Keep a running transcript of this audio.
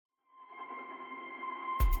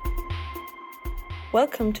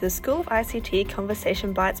Welcome to the School of ICT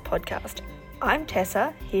Conversation Bites podcast. I'm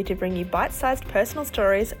Tessa, here to bring you bite-sized personal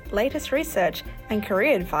stories, latest research and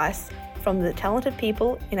career advice from the talented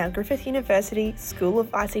people in our Griffith University School of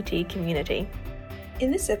ICT community.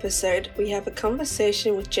 In this episode, we have a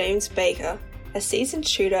conversation with James Baker, a seasoned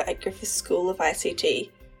tutor at Griffith School of ICT.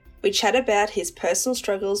 We chat about his personal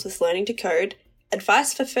struggles with learning to code,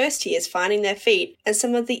 advice for first years finding their feet, and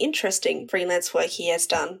some of the interesting freelance work he has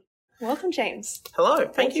done. Welcome, James. Hello, thank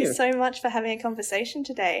you. Thank you so much for having a conversation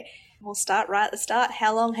today. We'll start right at the start.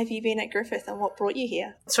 How long have you been at Griffith and what brought you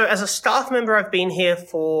here? So as a staff member, I've been here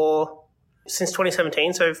since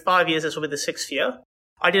 2017, so 5 years, this will be the 6th year.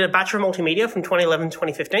 I did a Bachelor of Multimedia from 2011 to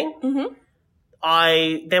 2015. Mm-hmm.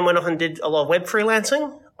 I then went off and did a lot of web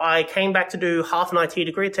freelancing. I came back to do half an IT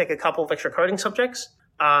degree, take a couple of extra coding subjects,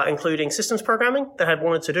 including systems programming that I had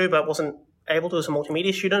wanted to do but wasn't able to as a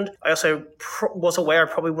multimedia student. I also was aware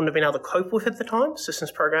I probably wouldn't have been able to cope with at the time.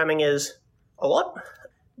 Systems programming is a lot.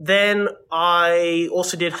 Then I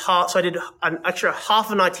also did I did an extra half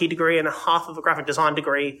of an IT degree and a half of a graphic design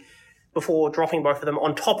degree before dropping both of them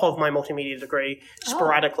on top of my multimedia degree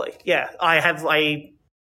sporadically. Yeah,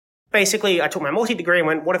 Basically, I took my multi degree and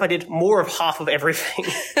went, what if I did more of half of everything?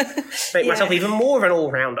 Make myself even more of an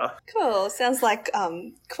all-rounder. Cool. Sounds like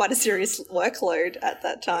quite a serious workload at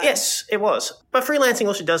that time. Yes, it was. But freelancing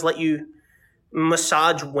also does let you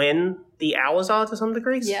massage when the hours are to some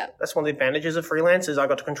degrees. Yeah. That's one of the advantages of freelance is I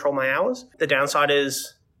got to control my hours. The downside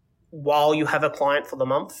is while you have a client for the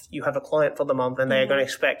month, you have a client for the month and they are going to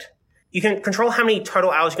expect... You can control how many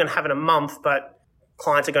total hours you're going to have in a month, but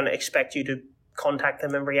clients are going to expect you to contact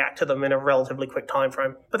them and react to them in a relatively quick time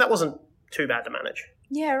frame. But that wasn't too bad to manage.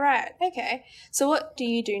 Yeah, right. Okay. So what do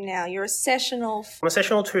you do now? You're a sessional... I'm a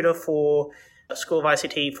sessional tutor for School of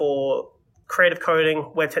ICT for creative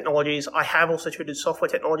coding, web technologies. I have also tutored software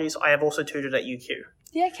technologies. I have also tutored at UQ.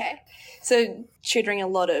 Yeah, okay. So tutoring a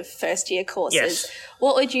lot of first-year courses. Yes.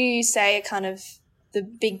 What would you say are kind of the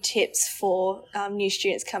big tips for new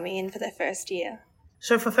students coming in for their first year?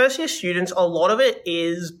 So for first-year students, a lot of it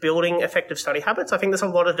is building effective study habits. I think there's a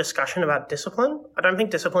lot of discussion about discipline. I don't think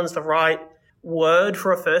discipline is the right word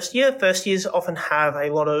for a first year. First years often have a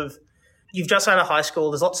lot of, you've just out of high school,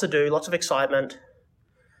 there's lots to do, lots of excitement.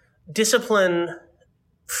 Discipline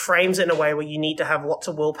frames it in a way where you need to have lots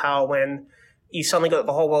of willpower when you suddenly got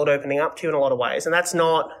the whole world opening up to you in a lot of ways. And that's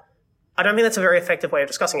not, I don't think that's a very effective way of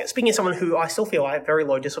discussing it. Speaking as someone who I still feel I have very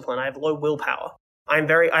low discipline, I have low willpower. I have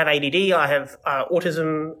ADD, I have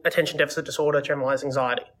autism, attention deficit disorder, generalized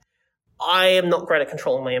anxiety. I am not great at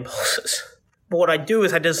controlling my impulses. But what I do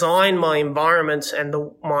is I design my environments and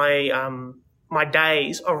my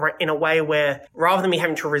days in a way where rather than me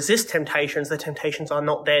having to resist temptations, the temptations are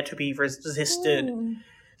not there to be resisted.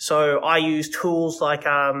 So I use tools like,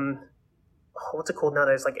 what's it called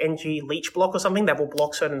nowadays, like NG Leech Block or something that will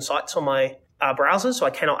block certain sites on my browsers, so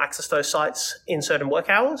I cannot access those sites in certain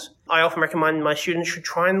work hours. I often recommend my students should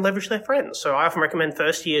try and leverage their friends. So I often recommend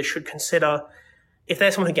first years should consider, if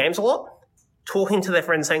they're someone who games a lot, talking to their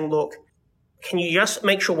friends saying, look, can you just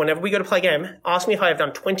make sure whenever we go to play a game, ask me if I have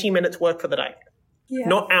done 20 minutes work for the day. Yeah.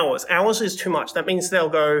 Not hours. Hours is too much. That means they'll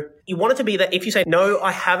go, you want it to be that if you say, no,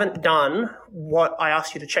 I haven't done what I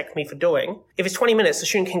asked you to check me for doing, if it's 20 minutes, the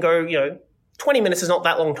student can go, 20 minutes is not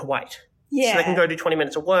that long to wait. Yeah. So they can go do 20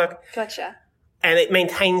 minutes of work. Gotcha. And it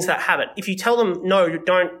maintains that habit. If you tell them, no,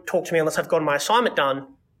 don't talk to me unless I've gotten my assignment done,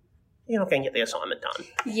 you're not going to get the assignment done.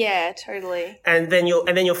 Yeah, totally. And then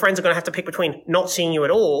your friends are going to have to pick between not seeing you at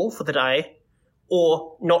all for the day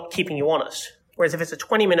or not keeping you honest. Whereas if it's a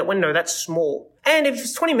 20-minute window, that's small. And if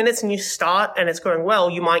it's 20 minutes and you start and it's going well,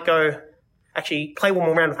 you might go, actually, play one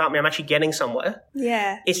more round without me. I'm actually getting somewhere.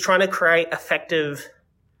 Yeah. It's trying to create effective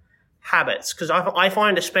habits, because I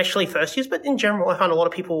find especially first years, but in general, I find a lot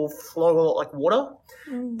of people flow a lot like water.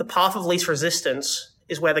 The path of least resistance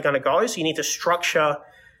is where they're going to go. So you need to structure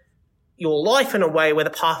your life in a way where the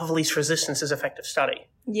path of least resistance is effective study.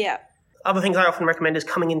 Yeah. Other things I often recommend is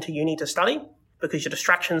coming into uni to study because your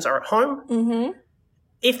distractions are at home. Mm-hmm.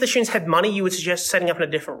 If the students had money, you would suggest setting up in a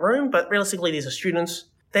different room, but realistically, these are students.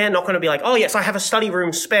 They're not going to be like, oh, yes, I have a study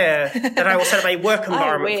room spare that I will set up a work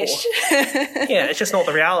environment I wish. for. Yeah, it's just not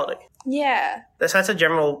the reality. Yeah. That's a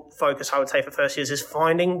general focus, I would say, for first years is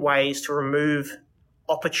finding ways to remove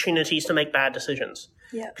opportunities to make bad decisions.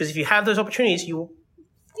 Yeah. Because if you have those opportunities, you'll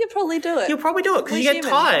probably do it. You'll probably do it because you get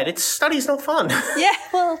tired. Study's not fun. Yeah,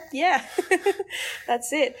 well, yeah.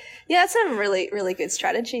 That's it. Yeah, that's some really, really good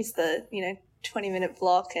strategies, the, 20-minute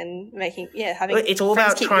block and having it's all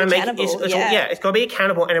about trying to make it, it's got to be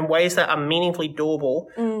accountable and in ways that are meaningfully doable.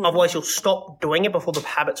 Otherwise, you'll stop doing it before the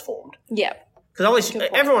habit's formed. Yeah. Because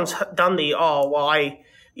everyone's done I'm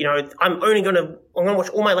going to watch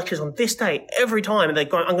all my lectures on this day every time, and I'm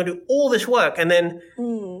going to do all this work, and then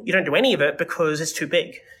you don't do any of it because it's too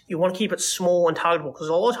big. You want to keep it small and targetable, because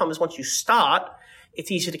a lot of times once you start,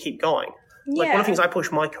 it's easier to keep going. Like one of the things I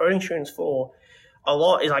push my coding students for a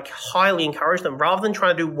lot is highly encourage them, rather than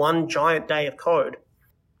trying to do one giant day of code.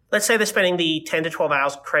 Let's say they're spending the 10 to 12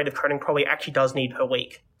 hours creative coding probably actually does need per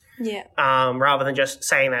week. Yeah. Rather than just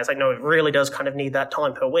saying that, it's no, it really does kind of need that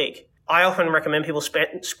time per week. I often recommend people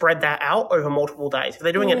spread that out over multiple days. If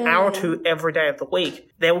they're doing an hour or two every day of the week,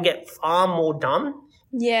 they will get far more done.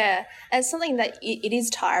 Yeah, and something that it is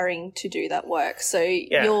tiring to do that work. So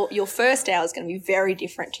your first hour is going to be very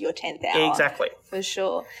different to your 10th hour. Exactly. For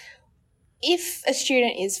sure. If a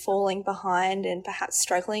student is falling behind and perhaps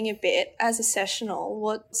struggling a bit as a sessional,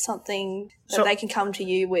 what's something that they can come to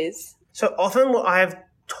you with? So often what I have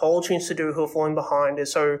told students to do who are falling behind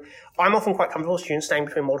is, so I'm often quite comfortable with students staying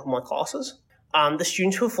between multiple of my classes. The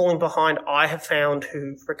students who are falling behind, I have found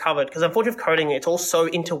who've recovered, because unfortunately with coding, it's all so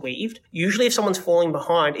interweaved. Usually if someone's falling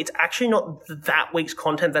behind, it's actually not that week's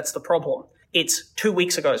content that's the problem. It's 2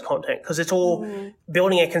 weeks ago's content, because it's all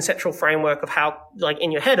building a conceptual framework of how,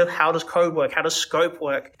 in your head, of how does code work, how does scope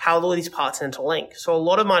work, how do all these parts interlink. So a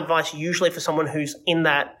lot of my advice usually for someone who's in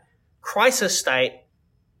that crisis state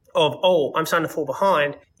of, I'm starting to fall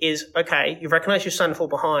behind, is, okay, you recognize you're starting to fall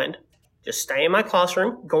behind. Just stay in my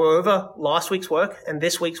classroom, go over last week's work and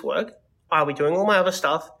this week's work. I'll be doing all my other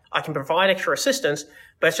stuff. I can provide extra assistance,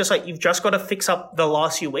 but it's just you've just got to fix up the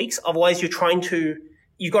last few weeks. Otherwise,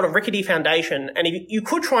 you've got a rickety foundation, and you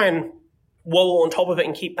could try and wall on top of it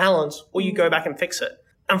and keep balance, or you go back and fix it.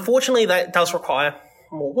 Unfortunately, that does require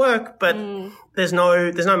more work, but there's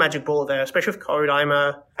no magic bullet there, especially with code.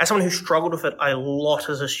 As someone who struggled with it a lot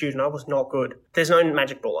as a student, I was not good. There's no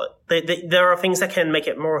magic bullet. There are things that can make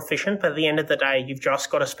it more efficient, but at the end of the day, you've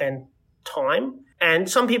just got to spend time. And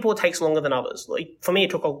some people, it takes longer than others. For me, it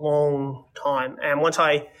took a long time. And once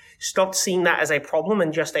I stopped seeing that as a problem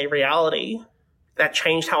and just a reality, that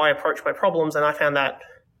changed how I approach my problems. And I found that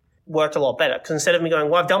worked a lot better. Because instead of me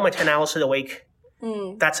going, I've done my 10 hours for the week,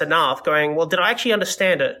 that's enough, going, did I actually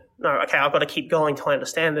understand it? No, okay, I've got to keep going till I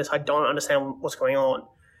understand this. I don't understand what's going on.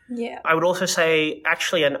 Yeah. I would also say,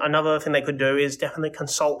 actually, another thing they could do is definitely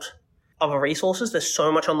consult other resources. There's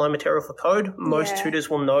so much online material for code. Most tutors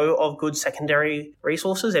will know of good secondary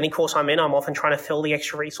resources. Any course I'm in, I'm often trying to fill the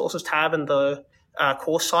extra resources tab in the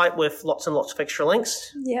course site with lots and lots of extra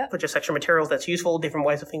links for just extra materials that's useful, different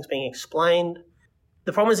ways of things being explained.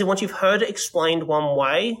 The problem is that once you've heard it explained one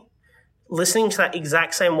way, listening to that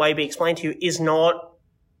exact same way be explained to you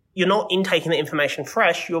you're not intaking the information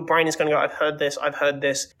fresh. Your brain is going to go, I've heard this.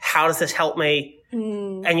 How does this help me?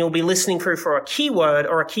 And you'll be listening through for a keyword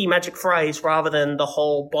or a key magic phrase rather than the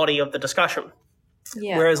whole body of the discussion.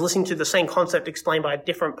 Yeah. Whereas listening to the same concept explained by a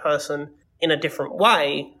different person in a different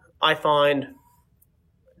way, I find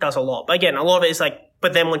does a lot. But again, a lot of it is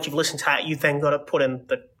but then once you've listened to that, you've then got to put in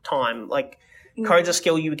the time. Code's a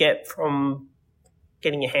skill you get from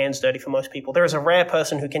getting your hands dirty for most people. There is a rare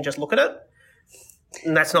person who can just look at it,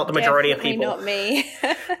 and that's not the majority of people. Not me.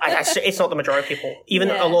 It's not the majority of people. Even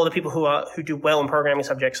a lot of the people who do well in programming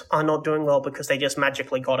subjects are not doing well because they just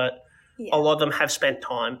magically got it. Yeah. A lot of them have spent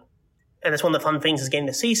time. And that's one of the fun things is getting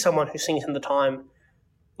to see someone who's seen it in the time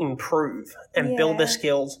improve and build their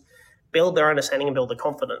skills, build their understanding, and build their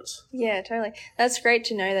confidence. Yeah, totally. That's great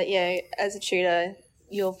to know that, as a tutor,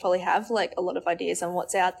 you'll probably have a lot of ideas on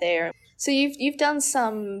what's out there. So you've done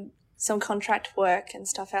some contract work and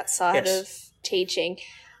stuff outside of teaching.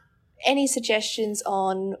 Any suggestions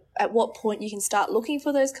on at what point you can start looking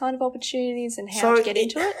for those kind of opportunities and how to get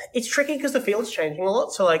into it? It's tricky because the field's changing a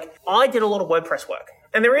lot. So I did a lot of WordPress work.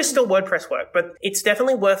 And there is still WordPress work, but it's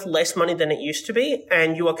definitely worth less money than it used to be.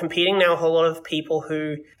 And you are competing now with a lot of people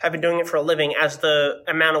who have been doing it for a living as the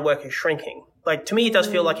amount of work is shrinking. To me, it does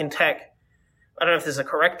feel like in tech, I don't know if this is a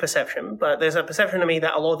correct perception, but there's a perception to me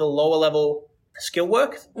that a lot of the lower level skill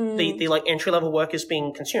work, the entry level work is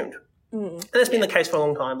being consumed. And that's been the case for a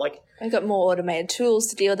long time. They've got more automated tools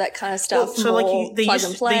to deal with that kind of stuff.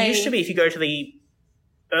 There used to be, if you go to the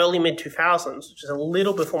early mid-2000s, which is a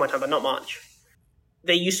little before my time, but not much,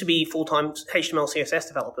 there used to be full-time HTML, CSS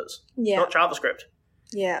developers, not JavaScript.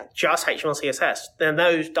 Yeah. Just HTML, CSS. Then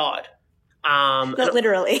those died. Not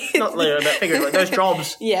literally. Not literally, but figuratively.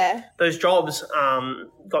 Those jobs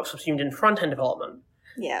got subsumed in front-end development.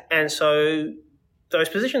 Yeah. And so those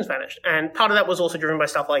positions vanished. And part of that was also driven by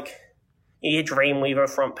stuff like your Dreamweaver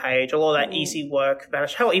front page, a lot of that easy work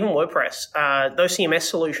vanished. Hell, even WordPress. Those CMS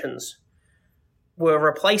solutions were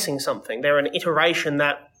replacing something. They're an iteration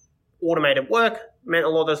that automated work, meant a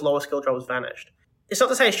lot of those lower skill jobs vanished. It's not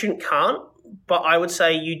to say a student can't, but I would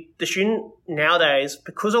say the student nowadays,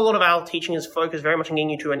 because a lot of our teaching is focused very much on getting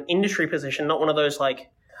you to an industry position, not one of those like,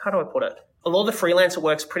 how do I put it? A lot of the freelancer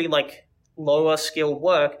work's pretty like lower skilled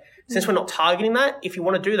work. Since we're not targeting that, if you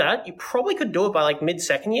want to do that, you probably could do it by like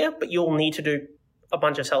mid-second year, but you'll need to do a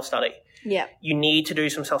bunch of self-study. Yeah. You need to do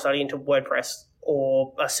some self-study into WordPress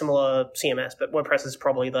or a similar CMS, but WordPress is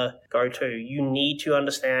probably the go-to. You need to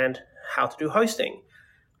understand how to do hosting.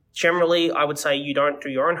 Generally, I would say you don't do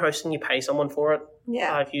your own hosting, you pay someone for it.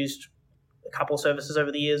 Yeah. I've used a couple of services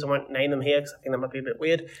over the years. I won't name them here because I think that might be a bit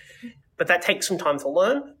weird. But that takes some time to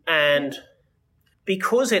learn. And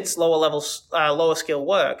because it's lower skill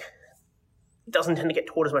work, it doesn't tend to get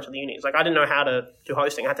taught as much at the unis. Like, I didn't know how to do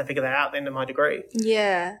hosting. I had to figure that out at the end of my degree.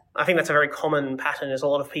 Yeah. I think that's a very common pattern is a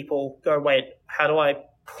lot of people go, wait, how do I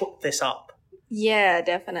put this up? Yeah,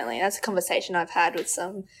 definitely. That's a conversation I've had with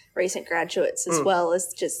some recent graduates as well.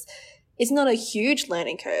 As just, it's not a huge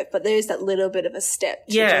learning curve, but there's that little bit of a step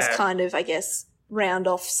to just kind of, I guess, round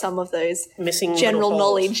off some of those missing general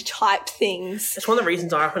knowledge type things. It's one of the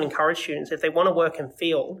reasons I often encourage students, if they want to work in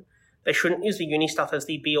field, they shouldn't use the uni stuff as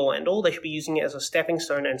the be-all, end-all. They should be using it as a stepping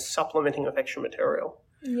stone and supplementing with extra material.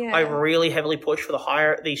 Yeah. I really heavily push for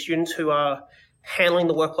the students who are handling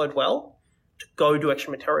the workload well to go do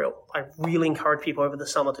extra material. I really encourage people over the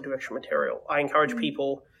summer to do extra material. I encourage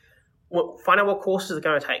people, find out what courses they're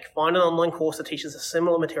going to take. Find an online course that teaches a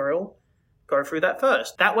similar material. Go through that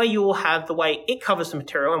first. That way you will have the way it covers the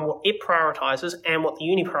material and what it prioritizes and what the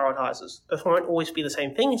uni prioritizes. Those won't always be the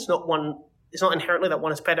same thing. It's not inherently that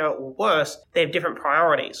one is better or worse. They have different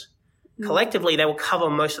priorities. Collectively, they will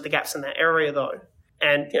cover most of the gaps in that area, though.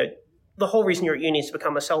 And the whole reason you're at uni is to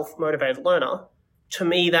become a self-motivated learner. To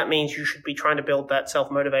me, that means you should be trying to build that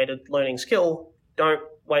self-motivated learning skill. Don't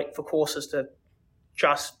wait for courses to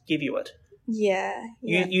just give you it. Yeah.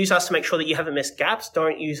 Use us to make sure that you haven't missed gaps.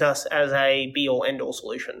 Don't use us as a be-all, end-all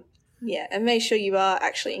solution. Yeah, and make sure you are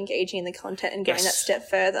actually engaging in the content and going that step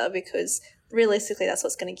further, because realistically that's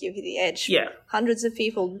what's going to give you the edge. Yeah. Hundreds of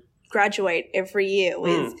people graduate every year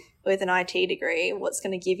with an IT degree. What's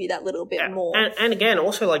going to give you that little bit more? And again,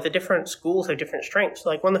 also like the different schools have different strengths.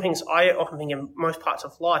 Like one of the things I often think in most parts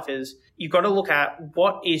of life is you've got to look at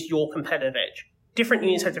what is your competitive edge. Different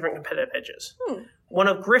unis have different competitive edges. One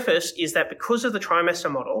of Griffiths is that because of the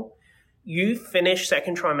trimester model, you finish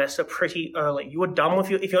second trimester pretty early. You are done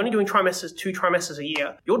with if you're only doing 2 trimesters a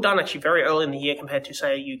year, you're done actually very early in the year compared to,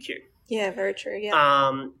 say, a UQ. Yeah, very true,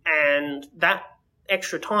 yeah. And that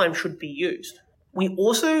extra time should be used. We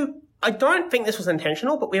also, I don't think this was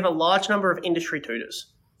intentional, but we have a large number of industry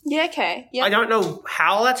tutors. Yeah, okay. Yep. I don't know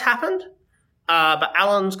how that's happened, but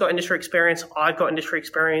Alan's got industry experience, I've got industry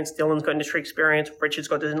experience, Dylan's got industry experience, Richard's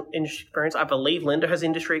got industry experience, I believe Linda has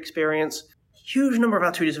industry experience. Huge number of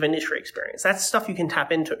our tutors have industry experience. That's stuff you can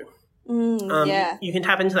tap into. You can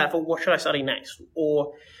tap into that for what should I study next,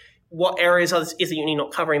 or what areas is the uni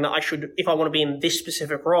not covering that I should, if I want to be in this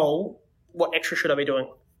specific role, what extra should I be doing?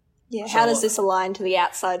 Yeah, how does this align to the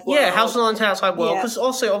outside world? Yeah, how does it align to the outside world? Because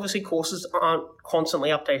also, obviously, courses aren't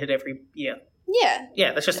constantly updated every year. Yeah.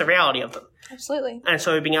 Yeah, that's just the reality of them. Absolutely. And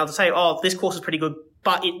so being able to say, oh, this course is pretty good,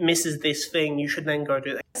 but it misses this thing, you should then go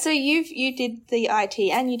do that. So you did the IT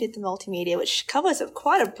and you did the multimedia, which covers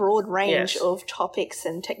quite a broad range of topics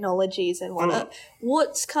and technologies and whatnot.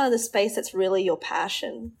 What's kind of the space that's really your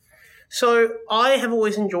passion? So I have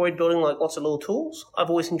always enjoyed building like lots of little tools. I've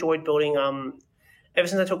always enjoyed building, ever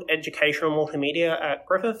since I took educational multimedia at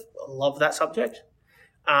Griffith, I love that subject.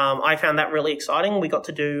 I found that really exciting. We got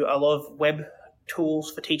to do a lot of web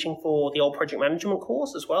tools for teaching for the old project management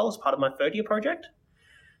course as well as part of my third year project.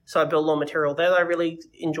 So I built a lot of material there that I really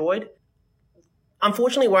enjoyed.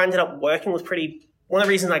 Unfortunately, where I ended up working was one of the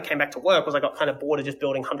reasons I came back to work was I got kind of bored of just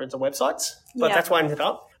building hundreds of websites, but that's why I ended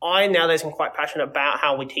up. I nowadays am quite passionate about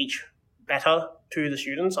how we teach better to the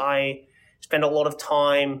students. I spend a lot of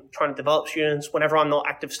time trying to develop students. Whenever I'm not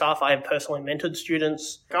active staff, I have personally mentored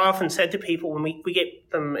students. I often said to people when we get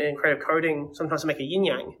them in creative coding, sometimes to make a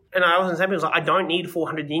yin-yang. And I often say to people, I don't need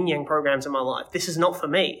 400 yin-yang programs in my life. This is not for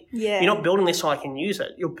me. Yeah. You're not building this so I can use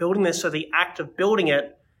it. You're building this so the act of building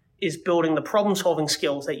it is building the problem-solving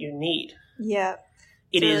skills that you need. Yeah.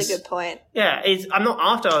 It's a really good point. Yeah. I'm not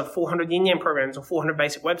after 400 yin-yang programs or 400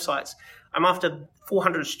 basic websites. I'm after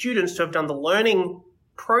 400 students to have done the learning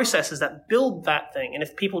processes that build that thing. And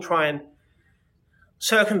if people try and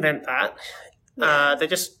circumvent that, they're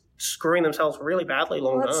just screwing themselves really badly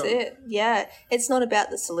long term. That's it. Yeah. It's not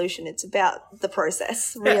about the solution. It's about the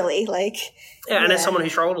process, really. And as someone who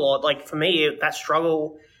struggled a lot, like for me, that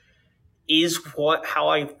struggle is how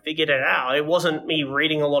I figured it out. It wasn't me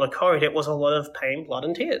reading a lot of code. It was a lot of pain, blood,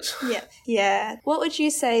 and tears. Yeah. Yeah. What would you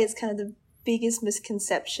say is kind of the biggest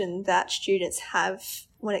misconception that students have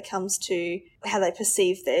when it comes to how they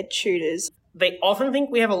perceive their tutors? They often think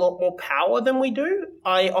we have a lot more power than we do.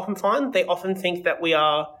 I often find they often think that we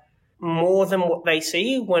are more than what they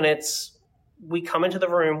see when we come into the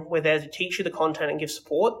room, we're there to teach you the content and give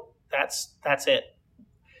support. That's it.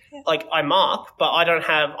 Yeah. Like, I mark, but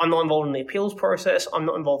I'm not involved in the appeals process. I'm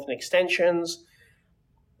not involved in extensions.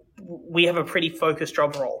 We have a pretty focused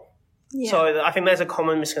job role. Yeah. So I think there's a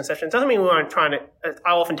common misconception. It doesn't mean we aren't trying to,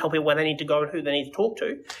 I often tell people where they need to go and who they need to talk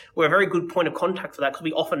to. We're a very good point of contact for that because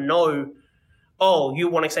we often know, oh, you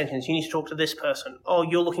want extensions, you need to talk to this person. Oh,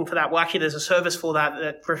 you're looking for that. Well, actually, there's a service for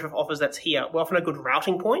that Griffith offers that's here. We're often a good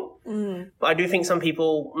routing point. But I do think some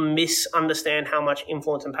people misunderstand how much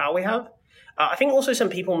influence and power we have. I think also some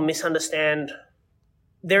people misunderstand.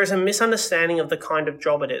 There is a misunderstanding of the kind of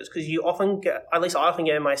job it is because you often get, at least I often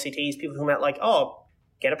get in my CTs, people who might like, oh,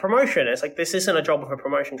 get a promotion. It's like, this isn't a job with a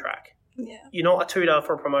promotion track. Yeah. You're not a tutor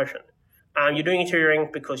for a promotion. You're doing your tutoring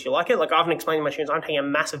because you like it. Like, I often explain to my students, I'm taking a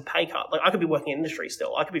massive pay cut. Like, I could be working in industry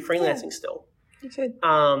still. I could be freelancing still. You could.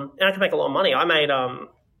 And I could make a lot of money. I made,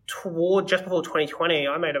 just before 2020,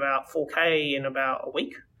 I made about $4,000 in about a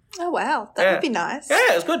week. Oh, wow. That would be nice.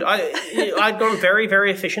 Yeah, it was good. I'd gotten very,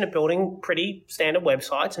 very efficient at building pretty standard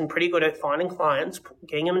websites and pretty good at finding clients,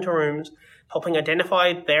 getting them into rooms, helping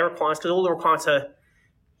identify their requirements, because all the requirements are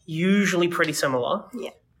usually pretty similar.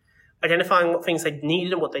 Yeah. Identifying what things they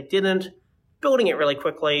needed and what they didn't, building it really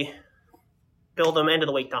quickly, build them, end of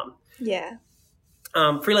the week done. Yeah.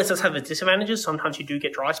 Freelancers have its disadvantages. Sometimes you do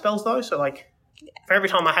get dry spells, though. So, for every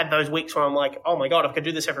time I had those weeks where I'm like, oh, my God, if I could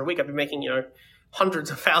do this every week, I'd be making,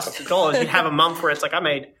 hundreds of thousands of dollars. You'd have a month where it's like, I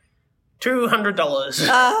made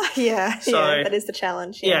 $200. Yeah. So, yeah, that is the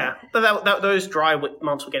challenge. Yeah. But those dry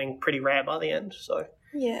months were getting pretty rare by the end. So,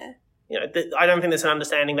 yeah. I don't think there's an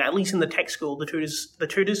understanding that, at least in the tech school, the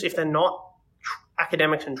tutors, if they're not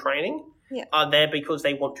academics and training, are there because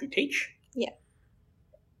they want to teach. Yeah.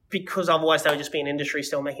 Because otherwise they would just be in industry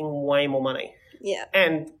still making way more money. Yeah.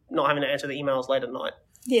 And not having to answer the emails late at night.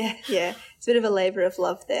 Yeah, yeah. It's a bit of a labour of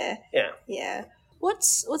love there. Yeah. Yeah.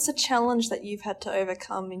 What's a challenge that you've had to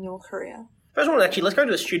overcome in your career? First one, actually, let's go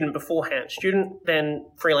to the student beforehand. Student, then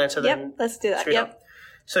freelancer, then Yep, let's do that. tutor. Yep.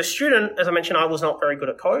 So student, as I mentioned, I was not very good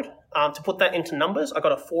at code. To put that into numbers, I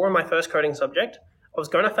got a 4 in my first coding subject. I was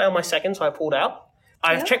going to fail my second, so I pulled out.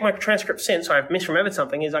 I've checked my transcript since, so I've misremembered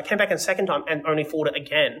something, is I came back in second time and only failed it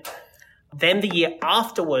again. Then the year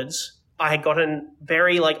afterwards, I had gotten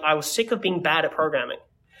I was sick of being bad at programming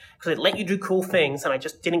because it let you do cool things and I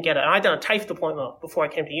just didn't get it. And I'd done a TAFE diploma before I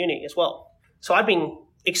came to uni as well. So I'd been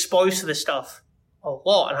exposed to this stuff a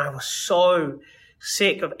lot and I was so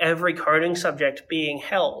sick of every coding subject being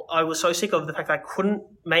hell. I was so sick of the fact that I couldn't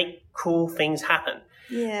make cool things happen.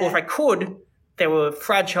 Yeah. Or if I could, they were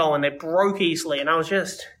fragile and they broke easily. And I was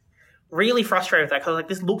just really frustrated with that because I was like,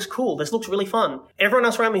 this looks cool. This looks really fun. Everyone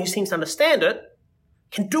else around me who seems to understand it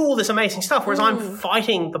can do all this amazing stuff, whereas I'm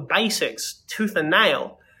fighting the basics tooth and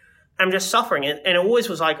nail. I'm just suffering it. And it always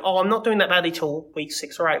was like, oh, I'm not doing that badly till week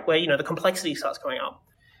 6 or 8, where, the complexity starts going up.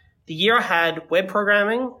 The year I had web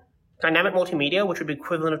programming, dynamic multimedia, which would be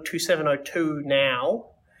equivalent of 2702 now,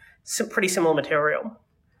 pretty similar material.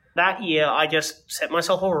 That year, I just set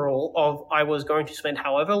myself a rule of I was going to spend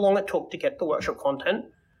however long it took to get the workshop content,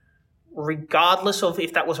 regardless of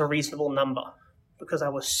if that was a reasonable number, because I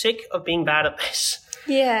was sick of being bad at this.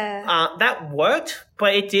 Yeah. That worked,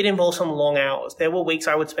 but it did involve some long hours. There were weeks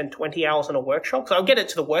I would spend 20 hours on a workshop. So I would get it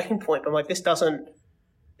to the working point, but I'm like, this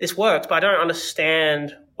works, but I don't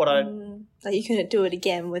understand what Like you couldn't do it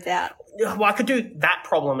again without. Well, I could do that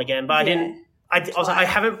problem again, but I didn't. I was like, I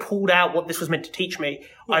haven't pulled out what this was meant to teach me.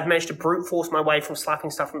 Yeah. I've managed to brute force my way from slapping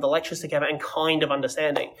stuff from the lectures together and kind of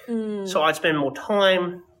understanding. So I'd spend more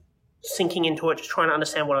time sinking into it, just trying to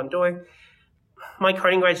understand what I'm doing. My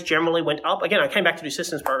coding grades generally went up. Again, I came back to do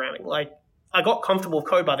systems programming. I got comfortable with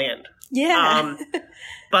code by the end. Yeah.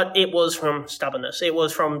 But it was from stubbornness. It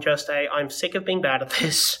was from just I'm sick of being bad at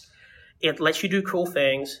this. It lets you do cool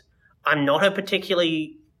things. I'm not a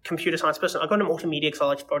particularly computer science person. I got into multimedia because I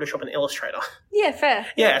like Photoshop and Illustrator. Yeah, fair.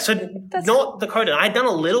 Yeah, so that's not the coding. I'd done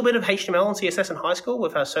a little bit of HTML and CSS in high school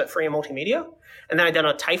with a Cert 3 in multimedia. And then I'd done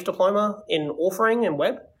a TAFE diploma in authoring and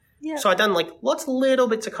web. Yeah. So I'd done little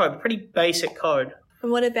bits of code, pretty basic code.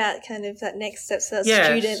 And what about kind of that next step? So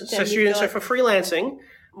student. So for freelancing,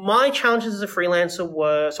 my challenges as a freelancer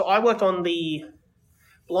were, so I worked on the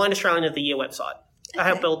Blind Australian of the Year website. Okay. I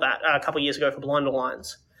helped build that a couple of years ago for Blind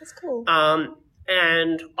Alliance. That's cool.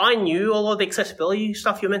 and I knew a lot of the accessibility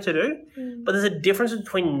stuff you're meant to do, but there's a difference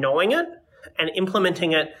between knowing it and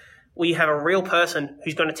implementing it where you have a real person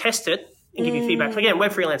who's going to test it and give you feedback. So again, we're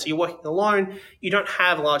freelancer, you're working alone, you don't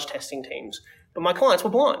have large testing teams. But my clients were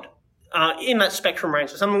blind in that spectrum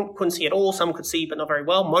range. So some couldn't see at all, some could see but not very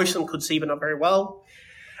well, most of them could see but not very well.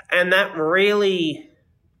 And that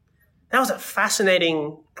was a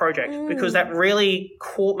fascinating project because that really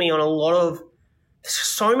caught me on a lot of, there's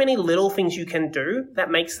so many little things you can do that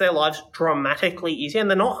makes their lives dramatically easier. And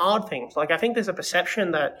they're not hard things. Like I think there's a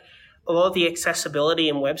perception that a lot of the accessibility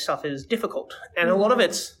and web stuff is difficult. And a lot of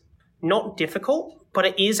it's not difficult, but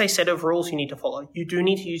it is a set of rules you need to follow. You do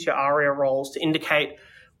need to use your ARIA roles to indicate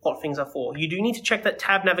what things are for. You do need to check that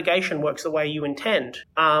tab navigation works the way you intend.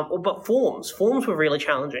 But forms were really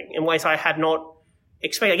challenging in ways I had not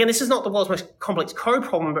expected. Again, this is not the world's most complex code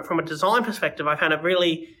problem, but from a design perspective, I found it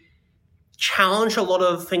really challenged a lot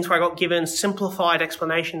of things where I got given simplified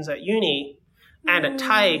explanations at uni and at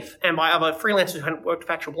TAFE and by other freelancers who hadn't worked with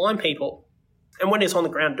actual blind people. And when it's on the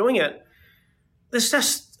ground doing it, there's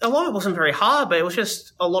just, a lot of it wasn't very hard, but it was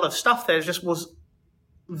just a lot of stuff there just was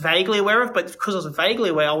vaguely aware of, but because I was vaguely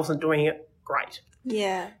aware, I wasn't doing it great.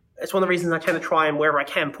 Yeah. It's one of the reasons I tend to try and wherever I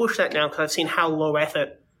can push that now, because I've seen how low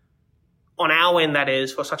effort on our end that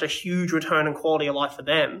is for such a huge return in quality of life for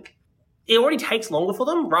them. It already takes longer for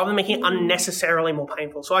them rather than making it unnecessarily more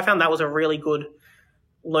painful. So I found that was a really good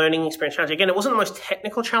learning experience challenge. Again, it wasn't the most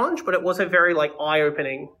technical challenge, but it was a very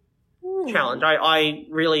eye-opening challenge. I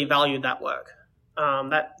really valued that work.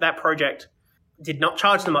 That project did not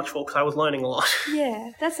charge them much for because I was learning a lot.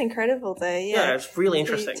 Yeah, that's incredible though. Yeah, it's really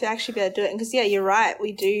interesting. To actually be able to do it. Because, you're right.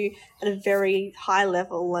 We do, at a very high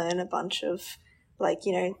level, learn a bunch of,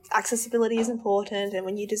 accessibility is important, and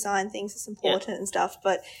when you design things, it's important and stuff.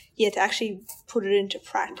 But, to actually put it into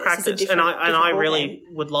practice is a different I really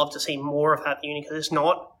would love to see more of that at uni because it's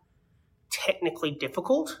not technically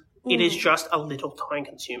difficult. It is just a little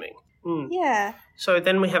time-consuming. Yeah. So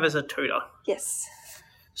then we have as a tutor. Yes.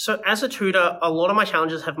 So as a tutor, a lot of my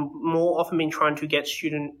challenges have more often been trying to get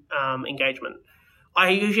student engagement. I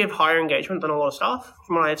usually have higher engagement than a lot of staff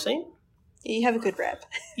from what I have seen. You have a good rep.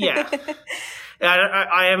 Yeah.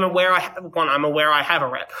 I am aware I'm aware I have a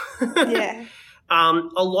rep. Yeah.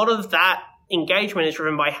 A lot of that engagement is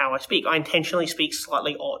driven by how I speak. I intentionally speak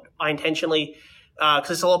slightly odd. I intentionally, because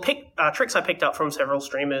there's a lot of tricks I picked up from several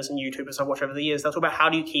streamers and YouTubers I've watched over the years. That's about how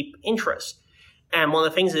do you keep interest. And one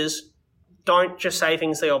of the things is don't just say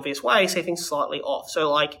things the obvious way, say things slightly off.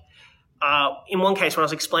 So in one case when I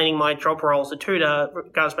was explaining my job role as a tutor,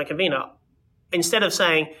 regardless of my convener, instead of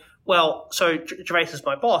saying, well, so Gervais is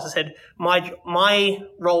my boss, I said, my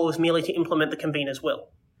role is merely to implement the convener's will.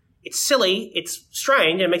 It's silly, it's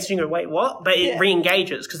strange, and it makes you go, wait, what? But it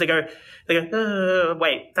re-engages because they go,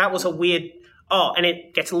 wait, that was a weird, and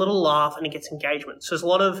it gets a little laugh and it gets engagement. So there's a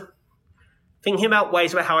lot of thinking about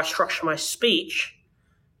ways about how I structure my speech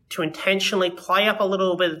to intentionally play up a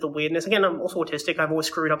little bit of the weirdness. Again, I'm also autistic. I've always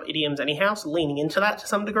screwed up idioms anyhow, so leaning into that to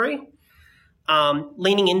some degree.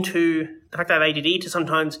 Leaning into the fact that I have ADD to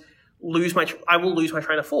sometimes I will lose my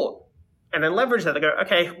train of thought. And then leverage that to go,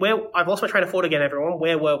 okay, I've lost my train of thought again, everyone.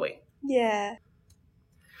 Where were we? Yeah.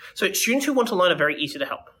 So students who want to learn are very easy to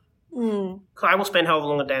help. Because I will spend however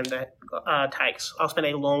long a damn day takes. I'll spend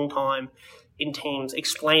a long time in Teams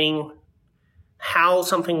explaining how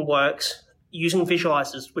something works using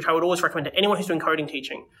visualizers, which I would always recommend to anyone who's doing coding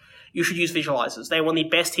teaching. You should use visualizers. They're one of the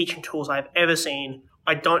best teaching tools I've ever seen.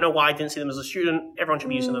 I don't know why I didn't see them as a student. Everyone should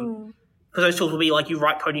be using them. Because those tools will be like you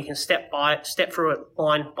write code and you can step through it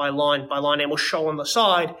line by line by line, and will show on the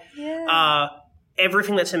side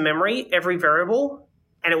everything that's in memory, every variable,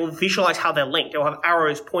 and it will visualize how they're linked. It will have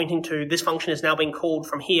arrows pointing to this function is now being called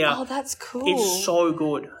from here. Oh, that's cool. It's so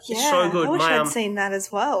good. Yeah, it's so good. I wish I'd seen that as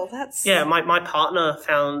well. My partner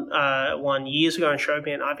found one years ago and showed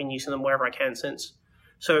me, and I've been using them wherever I can since.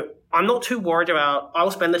 So I'm not too worried about, I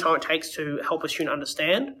will spend the time it takes to help a student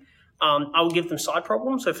understand. I will give them side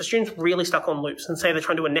problems. So if a student's really stuck on loops and say they're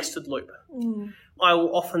trying to do a nested loop, I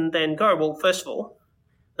will often then go, well, first of all,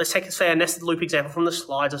 let's take, say, a nested loop example from the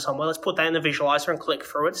slides or somewhere. Let's put that in the visualizer and click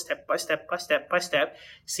through it step by step by step by step,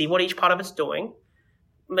 see what each part of it's doing.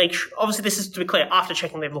 Make sure, obviously this is, to be clear, after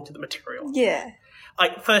checking they've looked at the material. Yeah.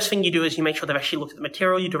 First thing you do is you make sure they've actually looked at the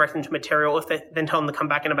material, you direct them to material, then tell them to come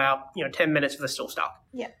back in about 10 minutes if they're still stuck.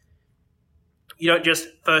 Yeah. You don't just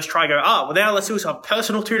first try go, well, now let's do a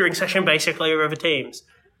personal tutoring session basically over Teams.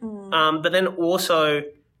 But then also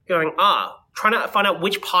going, trying to find out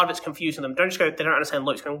which part of it's confusing them. Don't just go, they don't understand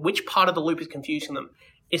loops. Going, which part of the loop is confusing them?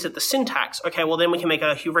 Is it the syntax? Okay, well then we can make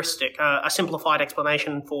a heuristic, a simplified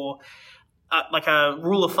explanation for like a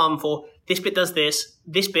rule of thumb for this bit does this.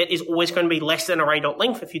 This bit is always going to be less than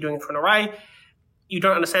array.length if you're doing it for an array. You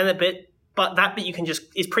don't understand that bit, but that bit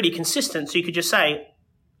is pretty consistent. So you could just say,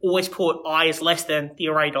 always put I is less than the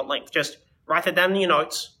array.length. Just write that down in your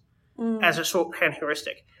notes as a shorthand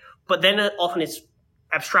heuristic. But then often it's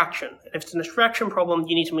abstraction. If it's an abstraction problem,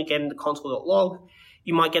 you need to get into console.log.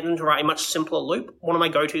 You might get them to write a much simpler loop. One of my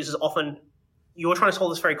go-tos is often you're trying to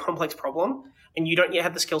solve this very complex problem and you don't yet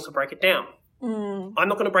have the skills to break it down. I'm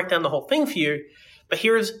not going to break down the whole thing for you, but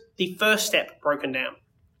here is the first step broken down.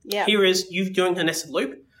 Yeah. Here is you doing a nested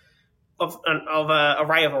loop of an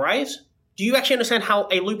array of arrays. Do you actually understand how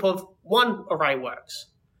a loop of one array works?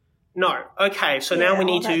 No. Okay, so now we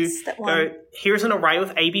need to go, here's an array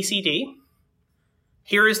with A, B, C, D.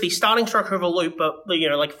 Here is the starting structure of a loop, but,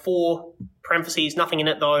 like 4 parentheses, nothing in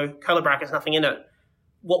it though, curly brackets, nothing in it.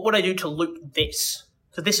 What would I do to loop this?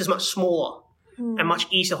 So this is much smaller and much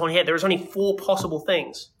easier to hold in your head. There's only 4 possible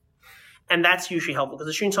things. And that's usually helpful because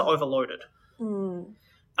the students are overloaded.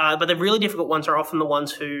 But the really difficult ones are often the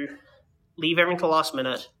ones who leave everything to the last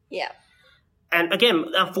minute. Yeah. And again,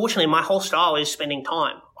 unfortunately, my whole style is spending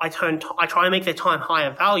time. I try and make their time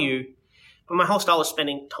higher value, but my whole style is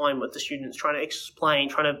spending time with the students, trying to explain,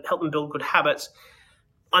 trying to help them build good habits.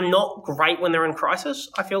 I'm not great when they're in crisis,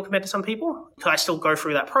 I feel, compared to some people, because I still go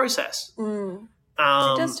through that process.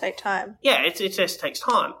 It does take time. Yeah, it just takes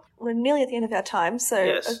time. We're nearly at the end of our time, so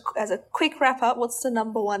Yes. As a quick wrap-up, what's the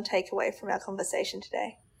number one takeaway from our conversation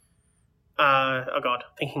today? Oh God,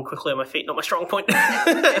 thinking quickly on my feet, not my strong point.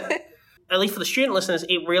 At least for the student listeners,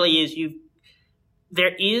 it really is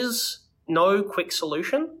there is no quick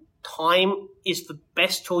solution. Time is the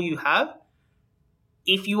best tool you have.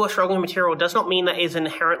 If you are struggling with material, it does not mean that is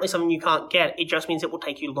inherently something you can't get. It just means it will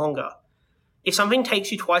take you longer. If something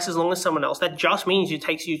takes you twice as long as someone else, that just means it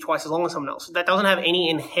takes you twice as long as someone else. That doesn't have any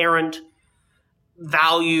inherent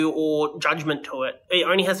value or judgment to it. It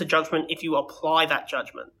only has a judgment if you apply that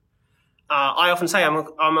judgment. I often say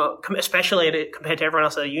especially compared to everyone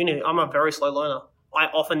else at uni, I'm a very slow learner. I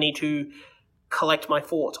often need to collect my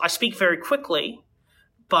thoughts. I speak very quickly,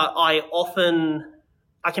 but I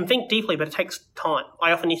can think deeply, but it takes time.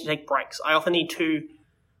 I often need to take breaks. I often need to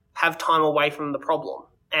have time away from the problem.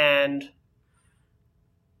 And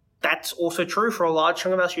that's also true for a large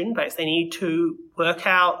chunk of our student base. They need to work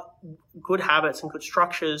out good habits and good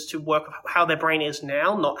structures to work how their brain is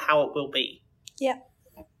now, not how it will be. Yeah.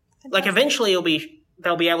 Like eventually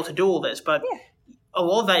they'll be able to do all this, but a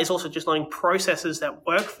lot of that is also just learning processes that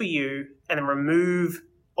work for you and then remove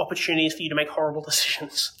opportunities for you to make horrible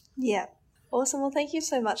decisions. Yeah. Awesome. Well, thank you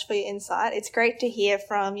so much for your insight. It's great to hear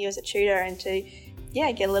from you as a tutor and to,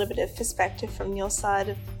 get a little bit of perspective from your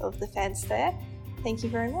side of the fence there. Thank you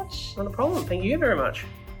very much. Not a problem. Thank you very much.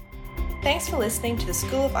 Thanks for listening to the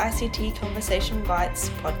School of ICT Conversation Bites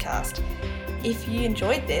podcast. If you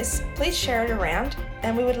enjoyed this, please share it around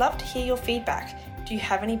and we would love to hear your feedback. Do you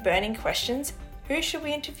have any burning questions? Who should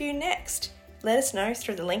we interview next? Let us know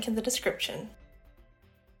through the link in the description.